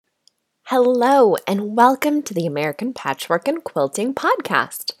Hello, and welcome to the American Patchwork and Quilting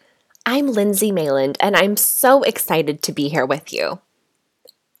Podcast. I'm Lindsay Mayland, and I'm so excited to be here with you.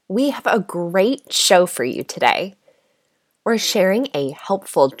 We have a great show for you today. We're sharing a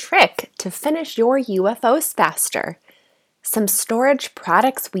helpful trick to finish your UFOs faster, some storage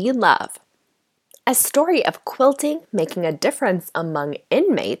products we love, a story of quilting making a difference among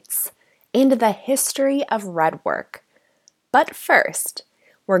inmates, and the history of redwork. But first,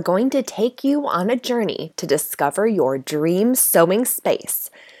 we're going to take you on a journey to discover your dream sewing space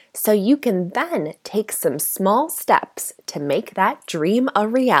so you can then take some small steps to make that dream a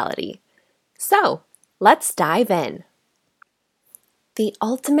reality. So, let's dive in. The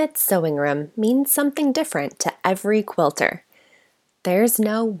ultimate sewing room means something different to every quilter. There's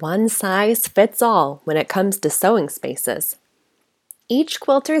no one size fits all when it comes to sewing spaces. Each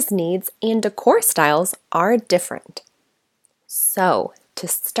quilter's needs and decor styles are different. So, to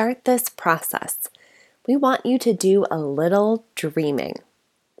start this process, we want you to do a little dreaming.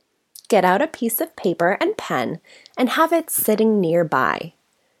 Get out a piece of paper and pen and have it sitting nearby.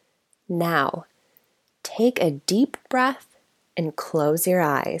 Now, take a deep breath and close your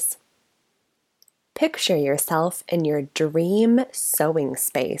eyes. Picture yourself in your dream sewing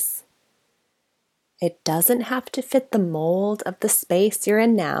space. It doesn't have to fit the mold of the space you're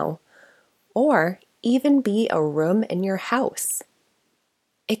in now, or even be a room in your house.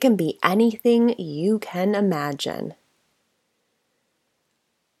 It can be anything you can imagine.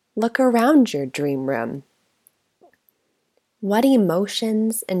 Look around your dream room. What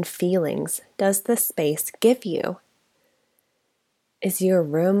emotions and feelings does the space give you? Is your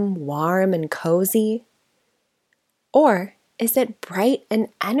room warm and cozy? Or is it bright and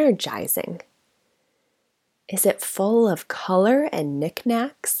energizing? Is it full of color and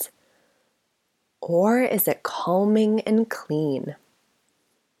knickknacks? Or is it calming and clean?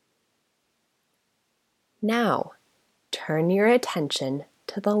 Now, turn your attention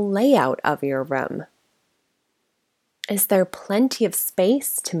to the layout of your room. Is there plenty of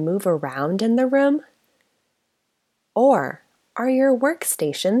space to move around in the room? Or are your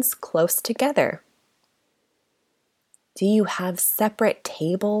workstations close together? Do you have separate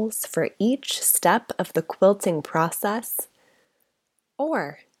tables for each step of the quilting process?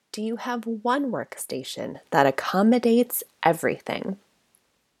 Or do you have one workstation that accommodates everything?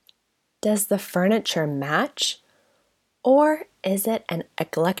 Does the furniture match, or is it an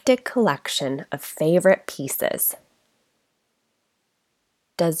eclectic collection of favorite pieces?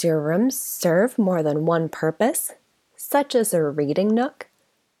 Does your room serve more than one purpose, such as a reading nook,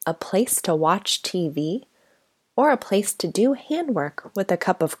 a place to watch TV, or a place to do handwork with a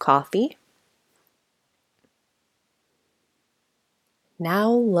cup of coffee?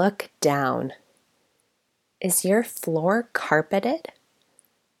 Now look down. Is your floor carpeted?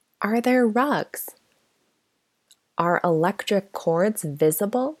 Are there rugs? Are electric cords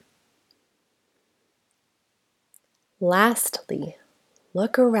visible? Lastly,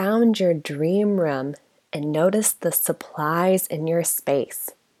 look around your dream room and notice the supplies in your space.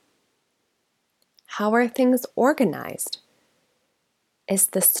 How are things organized? Is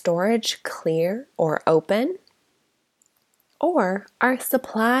the storage clear or open? Or are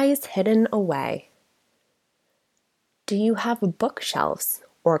supplies hidden away? Do you have bookshelves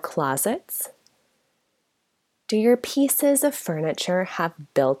or closets? Do your pieces of furniture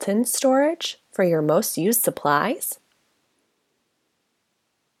have built-in storage for your most used supplies?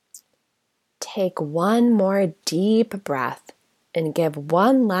 Take one more deep breath and give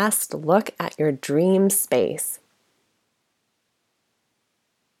one last look at your dream space.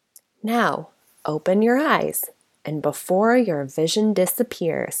 Now, open your eyes, and before your vision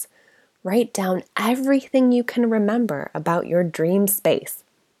disappears, write down everything you can remember about your dream space.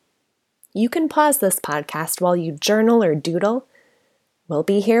 You can pause this podcast while you journal or doodle. We'll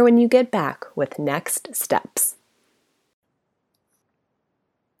be here when you get back with next steps.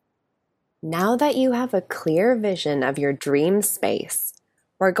 Now that you have a clear vision of your dream space,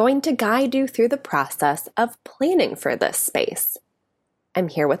 we're going to guide you through the process of planning for this space. I'm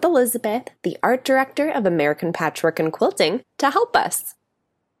here with Elizabeth, the art director of American Patchwork and Quilting, to help us.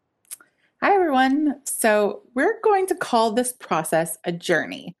 Hi, everyone. So we're going to call this process a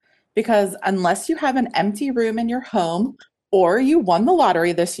journey because unless you have an empty room in your home or you won the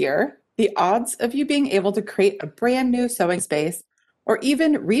lottery this year, the odds of you being able to create a brand new sewing space or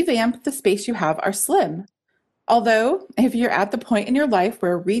even revamp the space you have are slim. Although, if you're at the point in your life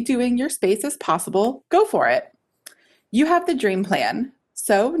where redoing your space is possible, go for it. You have the dream plan,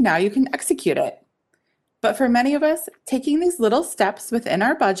 so now you can execute it. But for many of us, taking these little steps within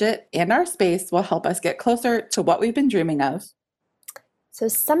our budget and our space will help us get closer to what we've been dreaming of. So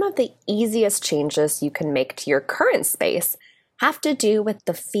some of the easiest changes you can make to your current space have to do with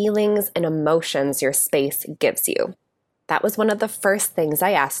the feelings and emotions your space gives you. That was one of the first things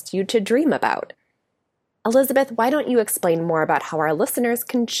I asked you to dream about. Elizabeth, why don't you explain more about how our listeners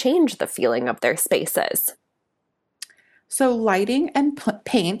can change the feeling of their spaces? So lighting and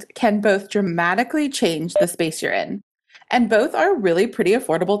paint can both dramatically change the space you're in, and both are really pretty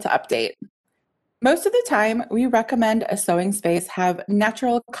affordable to update. Most of the time, we recommend a sewing space have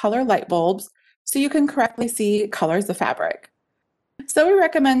natural color light bulbs so you can correctly see colors of fabric. So we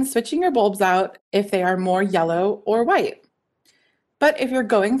recommend switching your bulbs out if they are more yellow or white. But if you're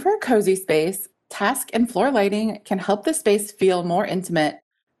going for a cozy space, task and floor lighting can help the space feel more intimate,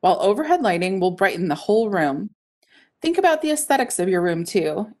 while overhead lighting will brighten the whole room. Think about the aesthetics of your room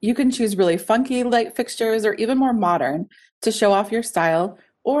too. You can choose really funky light fixtures or even more modern to show off your style,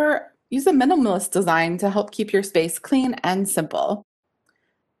 or use a minimalist design to help keep your space clean and simple.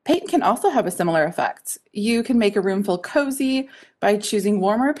 Paint can also have a similar effect. You can make a room feel cozy by choosing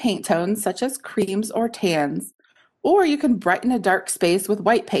warmer paint tones such as creams or tans, or you can brighten a dark space with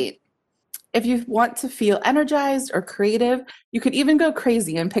white paint. If you want to feel energized or creative, you could even go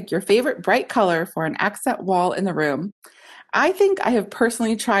crazy and pick your favorite bright color for an accent wall in the room. I think I have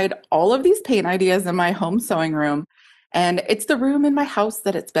personally tried all of these paint ideas in my home sewing room, and it's the room in my house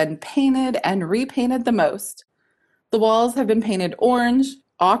that it's been painted and repainted the most. The walls have been painted orange,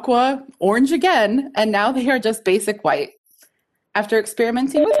 aqua, orange again, and now they are just basic white. After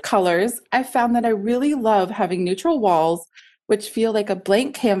experimenting with colors, I found that I really love having neutral walls, which feel like a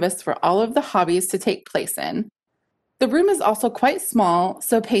blank canvas for all of the hobbies to take place in. The room is also quite small,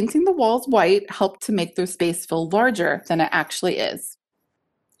 so painting the walls white helped to make the space feel larger than it actually is.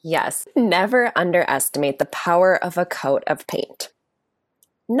 Yes, never underestimate the power of a coat of paint.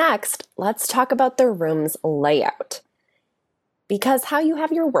 Next, let's talk about the room's layout. Because how you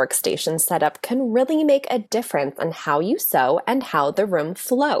have your workstation set up can really make a difference on how you sew and how the room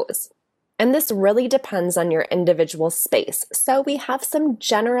flows. And this really depends on your individual space, so we have some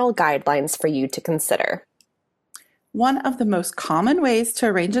general guidelines for you to consider. One of the most common ways to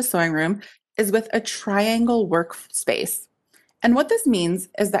arrange a sewing room is with a triangle workspace. And what this means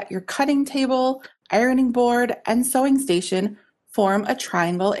is that your cutting table, ironing board, and sewing station form a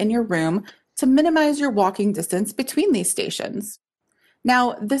triangle in your room to minimize your walking distance between these stations.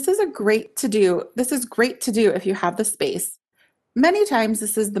 Now, this is great to do if you have the space. Many times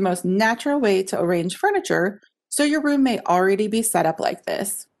this is the most natural way to arrange furniture, so your room may already be set up like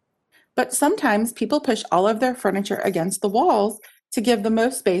this. But sometimes people push all of their furniture against the walls to give the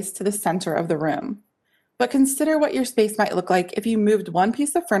most space to the center of the room. But consider what your space might look like if you moved one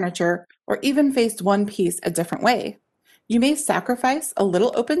piece of furniture or even faced one piece a different way. You may sacrifice a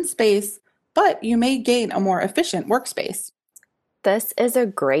little open space, but you may gain a more efficient workspace. This is a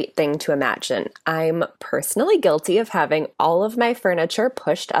great thing to imagine. I'm personally guilty of having all of my furniture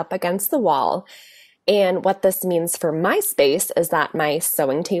pushed up against the wall. And what this means for my space is that my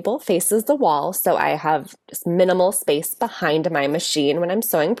sewing table faces the wall, so I have just minimal space behind my machine when I'm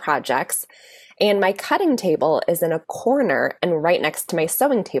sewing projects. And my cutting table is in a corner and right next to my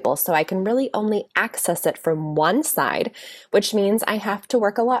sewing table, so I can really only access it from one side, which means I have to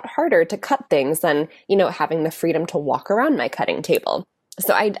work a lot harder to cut things than, having the freedom to walk around my cutting table.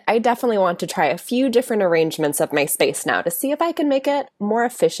 So I definitely want to try a few different arrangements of my space now to see if I can make it more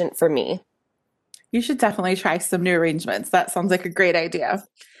efficient for me. You should definitely try some new arrangements. That sounds like a great idea.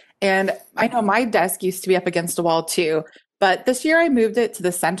 And I know my desk used to be up against a wall too, but this year I moved it to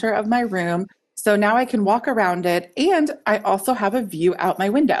the center of my room. So now I can walk around it, and I also have a view out my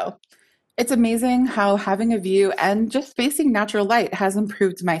window. It's amazing how having a view and just facing natural light has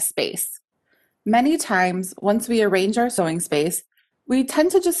improved my space. Many times, once we arrange our sewing space, we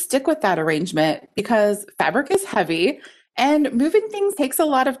tend to just stick with that arrangement because fabric is heavy and moving things takes a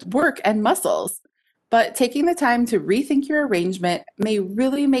lot of work and muscles. But taking the time to rethink your arrangement may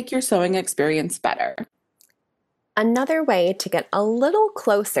really make your sewing experience better. Another way to get a little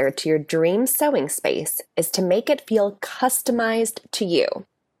closer to your dream sewing space is to make it feel customized to you.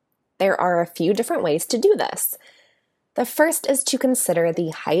 There are a few different ways to do this. The first is to consider the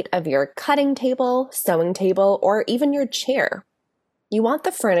height of your cutting table, sewing table, or even your chair. You want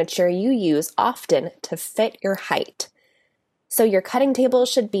the furniture you use often to fit your height. So your cutting table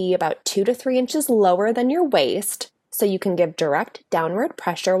should be about 2 to 3 inches lower than your waist, so you can give direct downward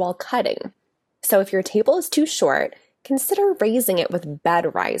pressure while cutting. So if your table is too short, consider raising it with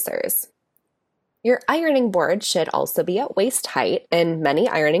bed risers. Your ironing board should also be at waist height, and many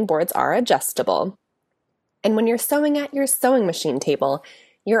ironing boards are adjustable. And when you're sewing at your sewing machine table,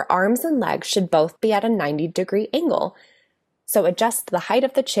 your arms and legs should both be at a 90-degree angle. so adjust the height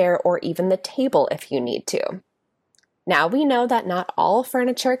of the chair or even the table if you need to. Now we know that not all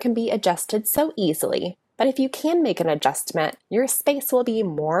furniture can be adjusted so easily, but if you can make an adjustment, your space will be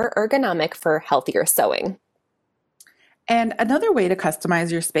more ergonomic for healthier sewing. And another way to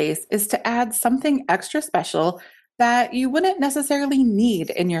customize your space is to add something extra special that you wouldn't necessarily need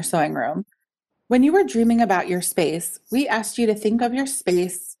in your sewing room. When you were dreaming about your space, we asked you to think of your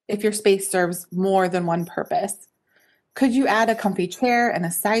space if your space serves more than one purpose. Could you add a comfy chair and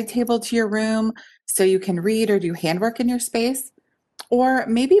a side table to your room so you can read or do handwork in your space? Or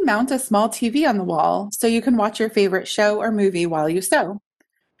maybe mount a small TV on the wall so you can watch your favorite show or movie while you sew.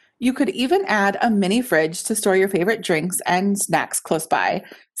 You could even add a mini fridge to store your favorite drinks and snacks close by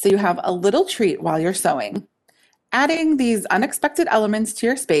so you have a little treat while you're sewing. Adding these unexpected elements to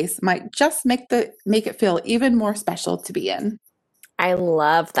your space might just make it feel even more special to be in. I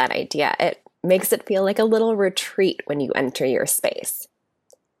love that idea. It makes it feel like a little retreat when you enter your space.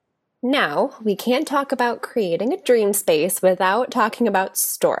 Now, we can't talk about creating a dream space without talking about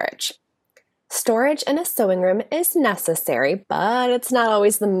storage. Storage in a sewing room is necessary, but it's not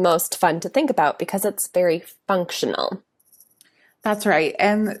always the most fun to think about because it's very functional. That's right.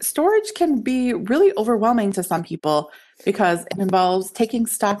 And storage can be really overwhelming to some people because it involves taking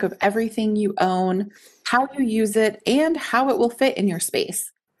stock of everything you own, how you use it, and how it will fit in your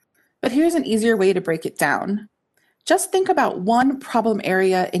space. But here's an easier way to break it down. Just think about one problem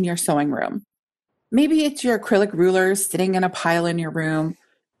area in your sewing room. Maybe it's your acrylic rulers sitting in a pile in your room.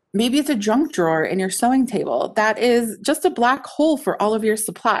 Maybe it's a junk drawer in your sewing table that is just a black hole for all of your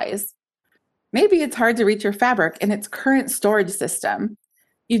supplies. Maybe it's hard to reach your fabric in its current storage system.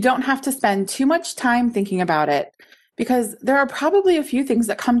 You don't have to spend too much time thinking about it because there are probably a few things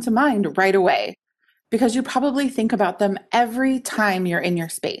that come to mind right away because you probably think about them every time you're in your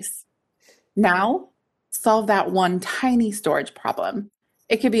space. Now, solve that one tiny storage problem.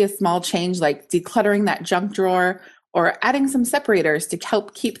 It could be a small change like decluttering that junk drawer or adding some separators to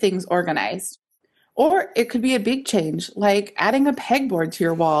help keep things organized. Or it could be a big change like adding a pegboard to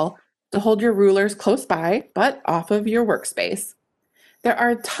your wall to hold your rulers close by but off of your workspace. There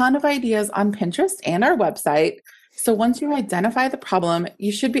are a ton of ideas on Pinterest and our website, so once you identify the problem,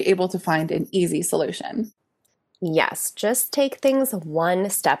 you should be able to find an easy solution. Yes, just take things one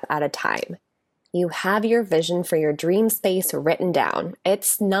step at a time. You have your vision for your dream space written down.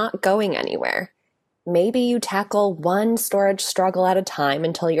 It's not going anywhere. Maybe you tackle one storage struggle at a time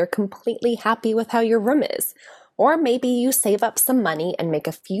until you're completely happy with how your room is. Or maybe you save up some money and make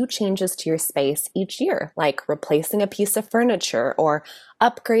a few changes to your space each year, like replacing a piece of furniture or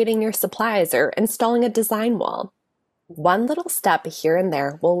upgrading your supplies or installing a design wall. One little step here and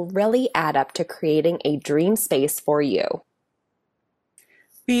there will really add up to creating a dream space for you.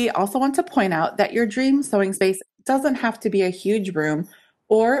 We also want to point out that your dream sewing space doesn't have to be a huge room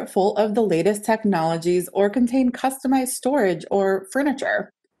or full of the latest technologies or contain customized storage or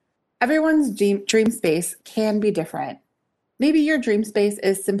furniture. Everyone's dream space can be different. Maybe your dream space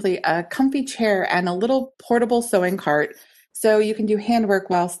is simply a comfy chair and a little portable sewing cart so you can do handwork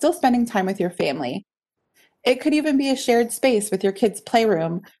while still spending time with your family. It could even be a shared space with your kids'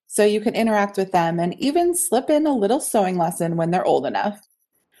 playroom so you can interact with them and even slip in a little sewing lesson when they're old enough.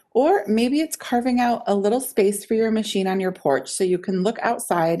 Or maybe it's carving out a little space for your machine on your porch so you can look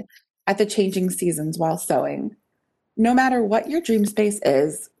outside at the changing seasons while sewing. No matter what your dream space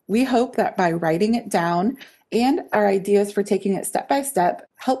is, we hope that by writing it down and our ideas for taking it step by step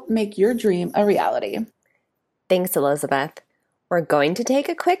help make your dream a reality. Thanks, Elizabeth. We're going to take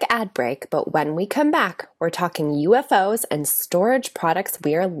a quick ad break, but when we come back, we're talking UFOs and storage products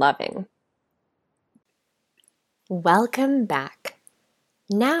we're loving. Welcome back.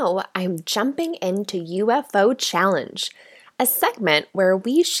 Now I'm jumping into UFO Challenge, a segment where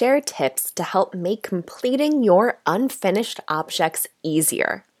we share tips to help make completing your unfinished objects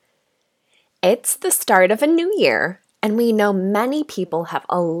easier. It's the start of a new year, and we know many people have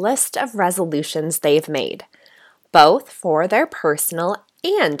a list of resolutions they've made, both for their personal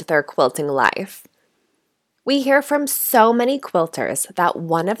and their quilting life. We hear from so many quilters that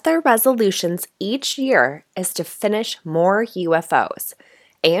one of their resolutions each year is to finish more UFOs.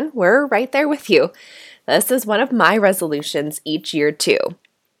 And we're right there with you. This is one of my resolutions each year too.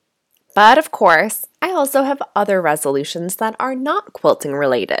 But of course, I also have other resolutions that are not quilting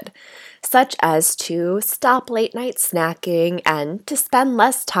related, such as to stop late night snacking and to spend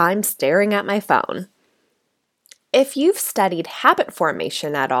less time staring at my phone. If you've studied habit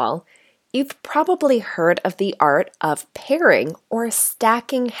formation at all, you've probably heard of the art of pairing or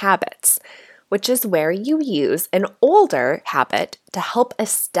stacking habits, which is where you use an older habit to help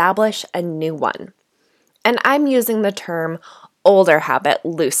establish a new one. And I'm using the term older habit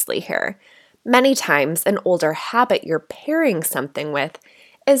loosely here. Many times, an older habit you're pairing something with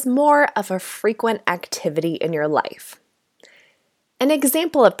is more of a frequent activity in your life. An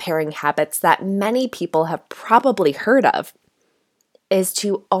example of pairing habits that many people have probably heard of is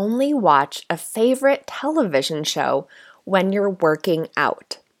to only watch a favorite television show when you're working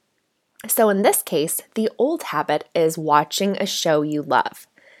out. So in this case, the old habit is watching a show you love.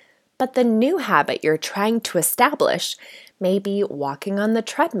 But the new habit you're trying to establish may be walking on the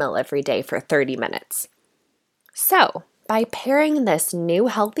treadmill every day for 30 minutes. So, by pairing this new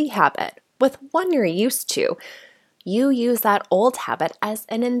healthy habit with one you're used to, you use that old habit as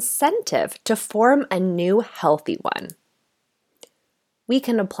an incentive to form a new healthy one. We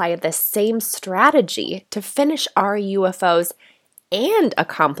can apply the same strategy to finish our UFOs and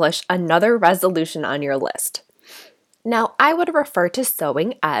accomplish another resolution on your list. Now, I would refer to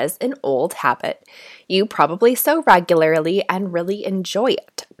sewing as an old habit. You probably sew regularly and really enjoy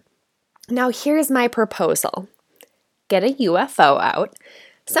it. Now, here's my proposal. Get a UFO out,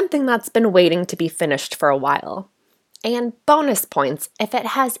 something that's been waiting to be finished for a while. And bonus points if it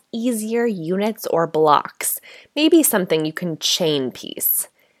has easier units or blocks, maybe something you can chain piece.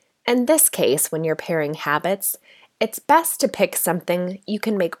 In this case, when you're pairing habits, it's best to pick something you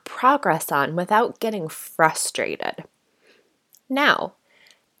can make progress on without getting frustrated. Now,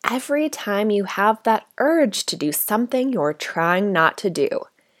 every time you have that urge to do something you're trying not to do,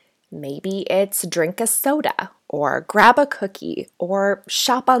 maybe it's drink a soda, or grab a cookie, or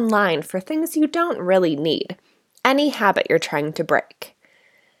shop online for things you don't really need, any habit you're trying to break.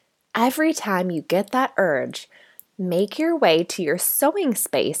 Every time you get that urge, make your way to your sewing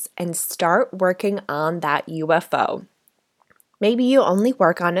space and start working on that UFO. Maybe you only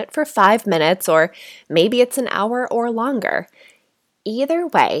work on it for 5 minutes, or maybe it's an hour or longer. Either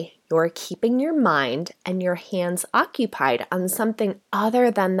way, you're keeping your mind and your hands occupied on something other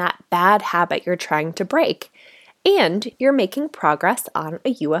than that bad habit you're trying to break, and you're making progress on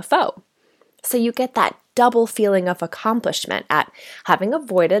a UFO. So you get that double feeling of accomplishment at having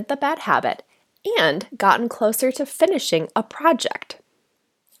avoided the bad habit and gotten closer to finishing a project.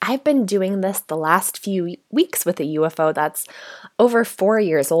 I've been doing this the last few weeks with a UFO that's over 4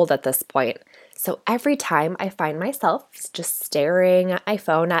 years old at this point. So every time I find myself just staring at my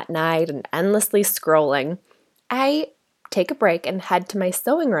phone at night and endlessly scrolling, I take a break and head to my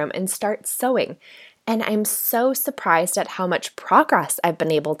sewing room and start sewing. And I'm so surprised at how much progress I've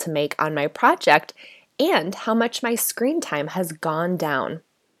been able to make on my project and how much my screen time has gone down.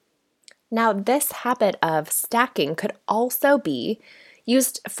 Now, this habit of stacking could also be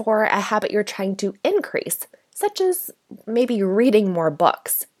used for a habit you're trying to increase, such as maybe reading more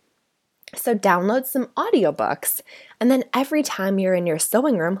books. So download some audiobooks, and then every time you're in your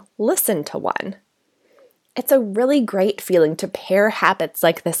sewing room, listen to one. It's a really great feeling to pair habits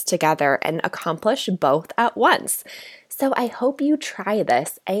like this together and accomplish both at once. So I hope you try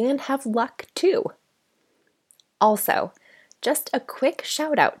this and have luck too. Also, just a quick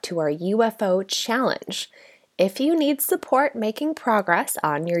shout out to our UFO challenge. If you need support making progress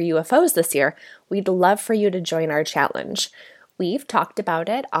on your UFOs this year, we'd love for you to join our challenge. We've talked about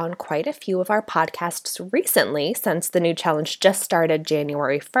it on quite a few of our podcasts recently since the new challenge just started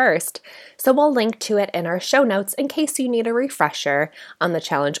January 1st, so we'll link to it in our show notes in case you need a refresher on the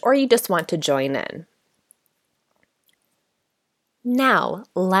challenge or you just want to join in. Now,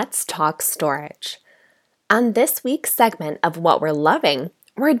 let's talk storage. On this week's segment of What We're Loving,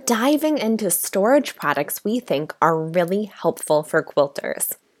 we're diving into storage products we think are really helpful for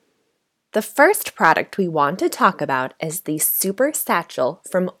quilters. The first product we want to talk about is the Super Satchel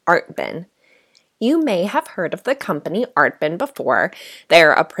from Artbin. You may have heard of the company Artbin before.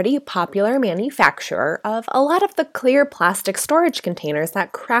 They're a pretty popular manufacturer of a lot of the clear plastic storage containers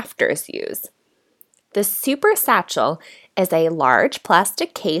that crafters use. The Super Satchel is a large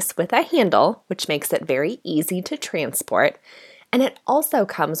plastic case with a handle, which makes it very easy to transport, and it also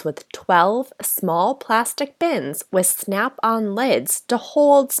comes with 12 small plastic bins with snap-on lids to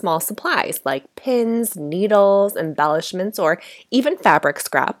hold small supplies like pins, needles, embellishments, or even fabric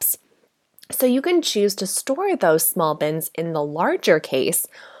scraps. So you can choose to store those small bins in the larger case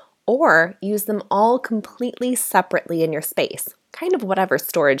or use them all completely separately in your space, kind of whatever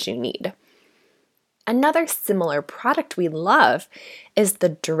storage you need. Another similar product we love is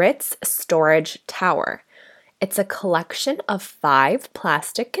the Dritz Storage Tower. It's a collection of 5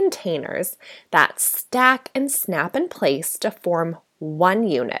 plastic containers that stack and snap in place to form one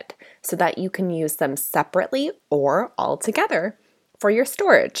unit so that you can use them separately or all together for your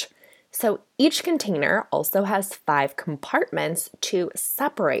storage. So each container also has 5 compartments to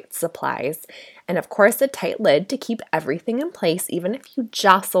separate supplies, and of course, a tight lid to keep everything in place, even if you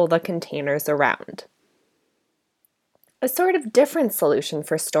jostle the containers around. A sort of different solution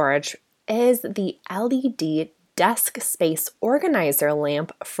for storage is the LED desk space organizer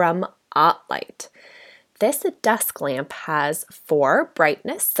lamp from OttLite. This desk lamp has 4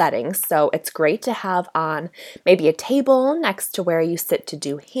 brightness settings, so it's great to have on maybe a table next to where you sit to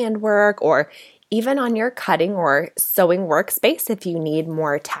do handwork, or even on your cutting or sewing workspace if you need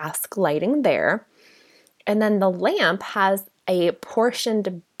more task lighting there. And then the lamp has a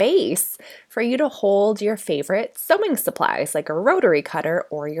portioned base for you to hold your favorite sewing supplies like a rotary cutter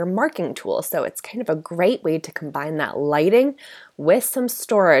or your marking tool. So it's kind of a great way to combine that lighting with some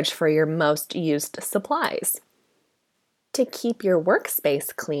storage for your most used supplies. To keep your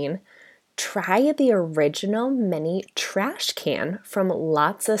workspace clean, try the original mini trash can from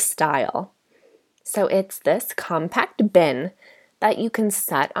Latza Style. So it's this compact bin that you can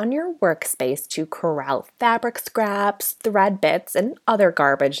set on your workspace to corral fabric scraps, thread bits, and other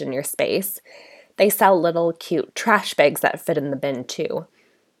garbage in your space. They sell little cute trash bags that fit in the bin too.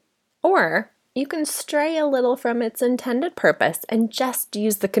 Or you can stray a little from its intended purpose and just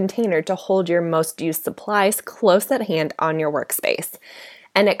use the container to hold your most used supplies close at hand on your workspace.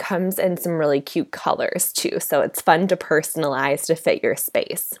 And it comes in some really cute colors too, so it's fun to personalize to fit your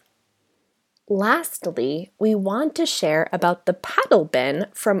space. Lastly, we want to share about the paddle bin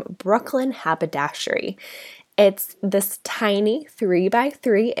from Brooklyn Haberdashery. It's this tiny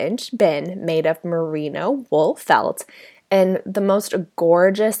 3x3-inch bin made of merino wool felt in the most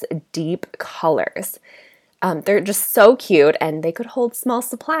gorgeous deep colors. They're just so cute, and they could hold small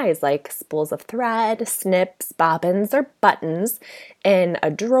supplies like spools of thread, snips, bobbins, or buttons in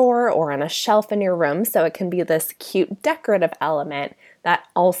a drawer or on a shelf in your room, so it can be this cute decorative element that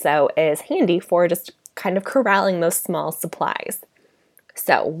also is handy for just kind of corralling those small supplies.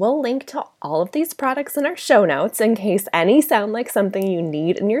 So we'll link to all of these products in our show notes in case any sound like something you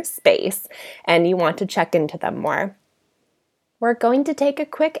need in your space and you want to check into them more. We're going to take a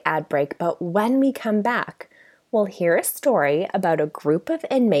quick ad break, but when we come back, we'll hear a story about a group of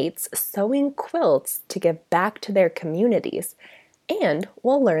inmates sewing quilts to give back to their communities, and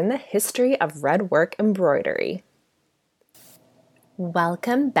we'll learn the history of red work embroidery.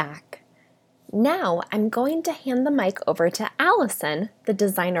 Welcome back. Now I'm going to hand the mic over to Allison, the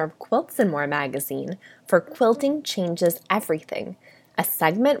designer of Quilts and More magazine, for Quilting Changes Everything, a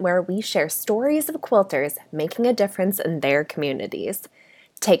segment where we share stories of quilters making a difference in their communities.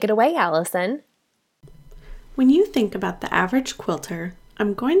 Take it away, Allison. When you think about the average quilter,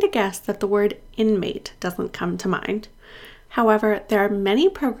 I'm going to guess that the word inmate doesn't come to mind. However, there are many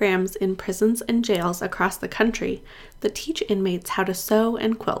programs in prisons and jails across the country that teach inmates how to sew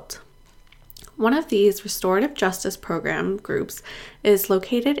and quilt. One of these restorative justice program groups is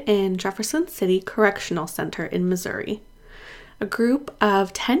located in Jefferson City Correctional Center in Missouri. A group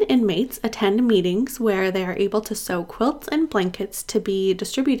of 10 inmates attend meetings where they are able to sew quilts and blankets to be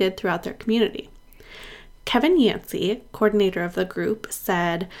distributed throughout their community. Kevin Yancey, coordinator of the group,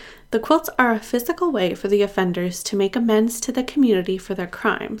 said, "The quilts are a physical way for the offenders to make amends to the community for their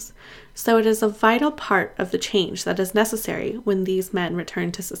crimes, so it is a vital part of the change that is necessary when these men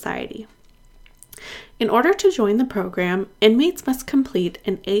return to society." In order to join the program, inmates must complete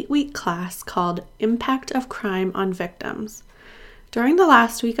an 8-week class called Impact of Crime on Victims. During the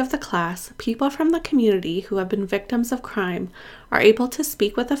last week of the class, people from the community who have been victims of crime are able to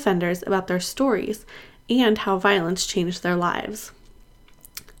speak with offenders about their stories and how violence changed their lives.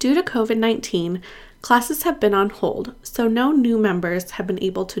 Due to COVID-19, classes have been on hold, so no new members have been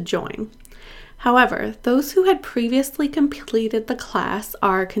able to join. However, those who had previously completed the class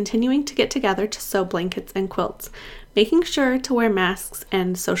are continuing to get together to sew blankets and quilts, making sure to wear masks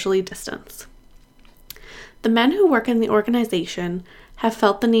and socially distance. The men who work in the organization have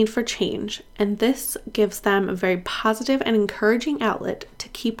felt the need for change, and this gives them a very positive and encouraging outlet to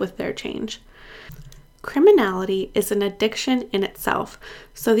keep with their change. Criminality is an addiction in itself,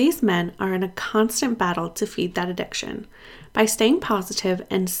 so these men are in a constant battle to feed that addiction. By staying positive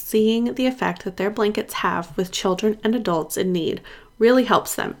and seeing the effect that their blankets have with children and adults in need really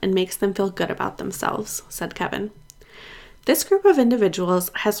helps them and makes them feel good about themselves, said Kevin. This group of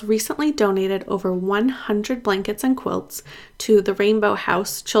individuals has recently donated over 100 blankets and quilts to the Rainbow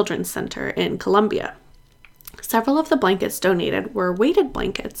House Children's Center in Columbia. Several of the blankets donated were weighted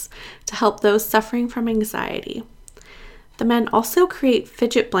blankets to help those suffering from anxiety. The men also create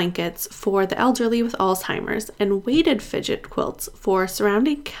fidget blankets for the elderly with Alzheimer's and weighted fidget quilts for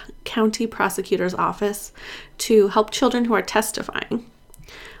surrounding county prosecutor's office to help children who are testifying.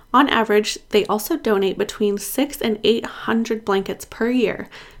 On average, they also donate between 600 and 800 blankets per year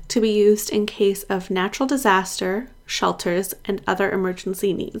to be used in case of natural disaster, shelters, and other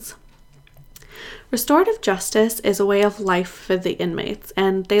emergency needs. Restorative justice is a way of life for the inmates,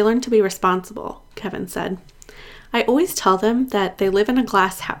 and they learn to be responsible, Kevin said. I always tell them that they live in a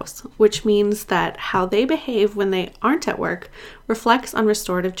glass house, which means that how they behave when they aren't at work reflects on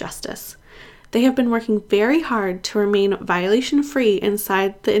restorative justice. They have been working very hard to remain violation-free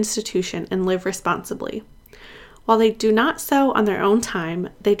inside the institution and live responsibly. While they do not sew on their own time,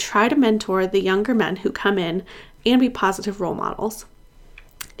 they try to mentor the younger men who come in and be positive role models.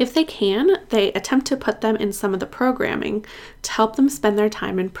 If they can, they attempt to put them in some of the programming to help them spend their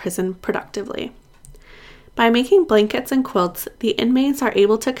time in prison productively. By making blankets and quilts, the inmates are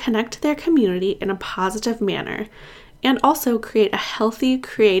able to connect to their community in a positive manner and also create a healthy,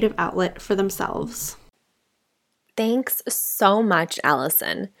 creative outlet for themselves. Thanks so much,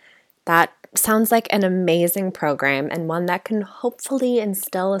 Allison. That sounds like an amazing program and one that can hopefully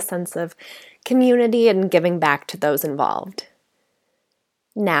instill a sense of community and giving back to those involved.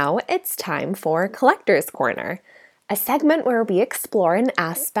 Now it's time for Collector's Corner, a segment where we explore an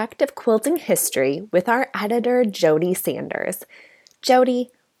aspect of quilting history with our editor, Jody Sanders.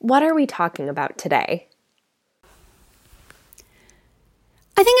 Jody, what are we talking about today?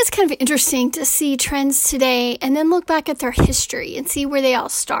 I think it's kind of interesting to see trends today and then look back at their history and see where they all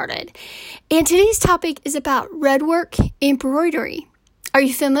started. And today's topic is about redwork embroidery. Are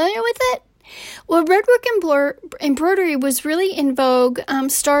you familiar with it? Well, redwork embroidery was really in vogue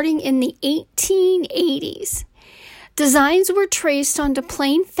starting in the 1880s. Designs were traced onto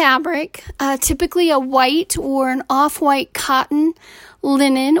plain fabric, typically a white or an off-white cotton,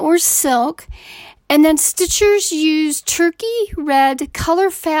 linen, or silk, and then stitchers used turkey red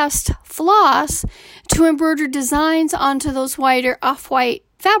color-fast floss to embroider designs onto those white or off-white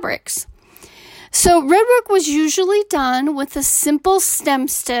fabrics. So redwork was usually done with a simple stem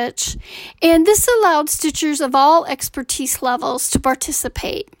stitch, and this allowed stitchers of all expertise levels to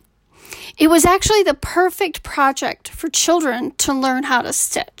participate. It was actually the perfect project for children to learn how to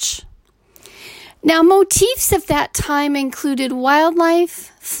stitch. Now, motifs of that time included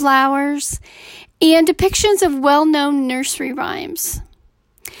wildlife, flowers, and depictions of well-known nursery rhymes.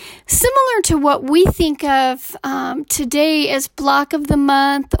 Similar to what we think of today as Block of the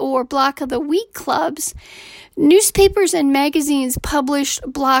Month or Block of the Week clubs, newspapers and magazines published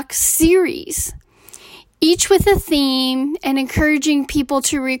block series, each with a theme and encouraging people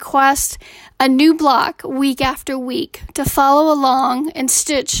to request a new block week after week to follow along and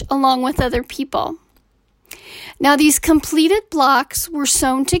stitch along with other people. Now, these completed blocks were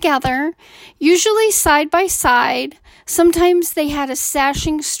sewn together, usually side by side. Sometimes they had a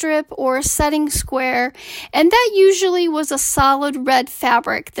sashing strip or a setting square, and that usually was a solid red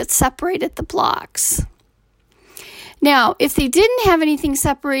fabric that separated the blocks. Now, if they didn't have anything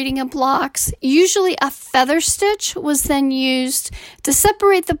separating the blocks, usually a feather stitch was then used to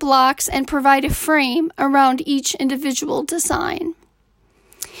separate the blocks and provide a frame around each individual design.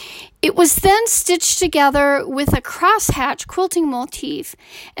 It was then stitched together with a crosshatch quilting motif,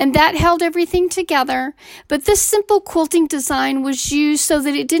 and that held everything together, but this simple quilting design was used so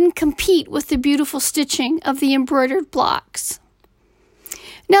that it didn't compete with the beautiful stitching of the embroidered blocks.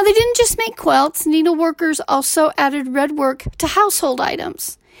 Now, they didn't just make quilts. Needleworkers also added redwork to household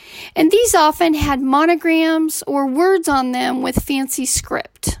items, and these often had monograms or words on them with fancy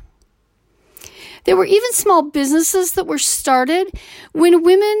script. There were even small businesses that were started when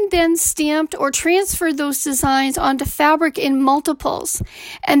women then stamped or transferred those designs onto fabric in multiples,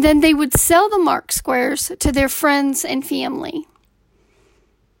 and then they would sell the mark squares to their friends and family.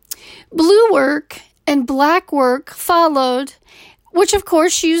 Blue work and black work followed, which of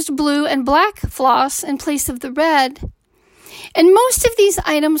course used blue and black floss in place of the red. And most of these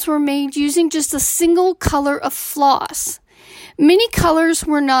items were made using just a single color of floss. Many colors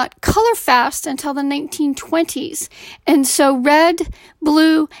were not color fast until the 1920s, and so red,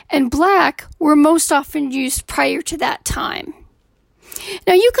 blue, and black were most often used prior to that time.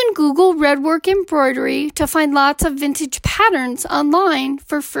 Now you can Google redwork embroidery to find lots of vintage patterns online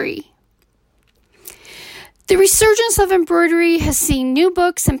for free. The resurgence of embroidery has seen new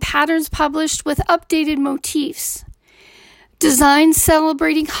books and patterns published with updated motifs. Designs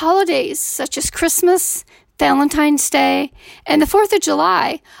celebrating holidays such as Christmas, Valentine's Day, and the 4th of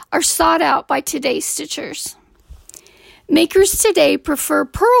July are sought out by today's stitchers. Makers today prefer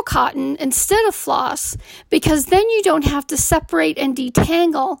pearl cotton instead of floss because then you don't have to separate and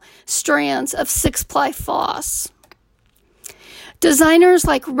detangle strands of 6-ply floss. Designers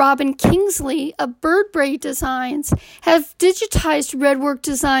like Robin Kingsley of Bird Braid Designs have digitized redwork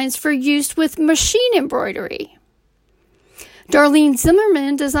designs for use with machine embroidery. Darlene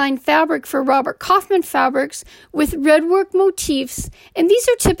Zimmerman designed fabric for Robert Kaufman Fabrics with redwork motifs, and these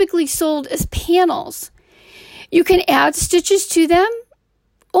are typically sold as panels. You can add stitches to them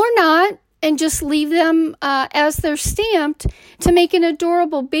or not, and just leave them as they're stamped to make an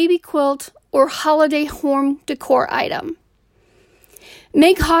adorable baby quilt or holiday home decor item.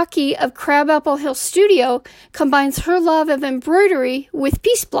 Meg Hockey of Crabapple Hill Studio combines her love of embroidery with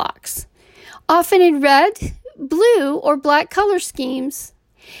piece blocks, often in red, blue, or black color schemes,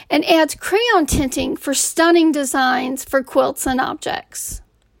 and adds crayon tinting for stunning designs for quilts and objects.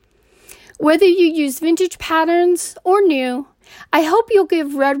 Whether you use vintage patterns or new, I hope you'll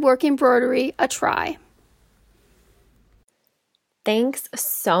give redwork embroidery a try. Thanks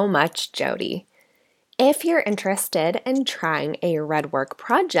so much, Jody. If you're interested in trying a redwork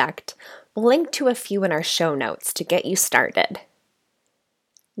project, we'll link to a few in our show notes to get you started.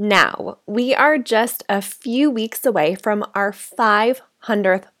 Now, we are just a few weeks away from our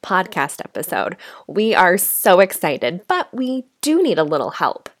 500th podcast episode. We are so excited, but we do need a little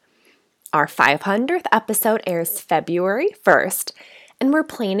help. Our 500th episode airs February 1st, and we're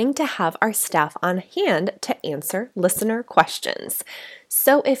planning to have our staff on hand to answer listener questions.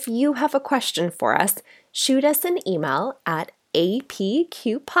 So if you have a question for us, shoot us an email at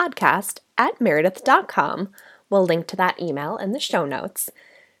apqpodcast@meredith.com. We'll link to that email in the show notes.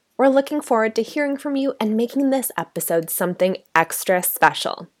 We're looking forward to hearing from you and making this episode something extra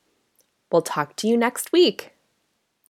special. We'll talk to you next week.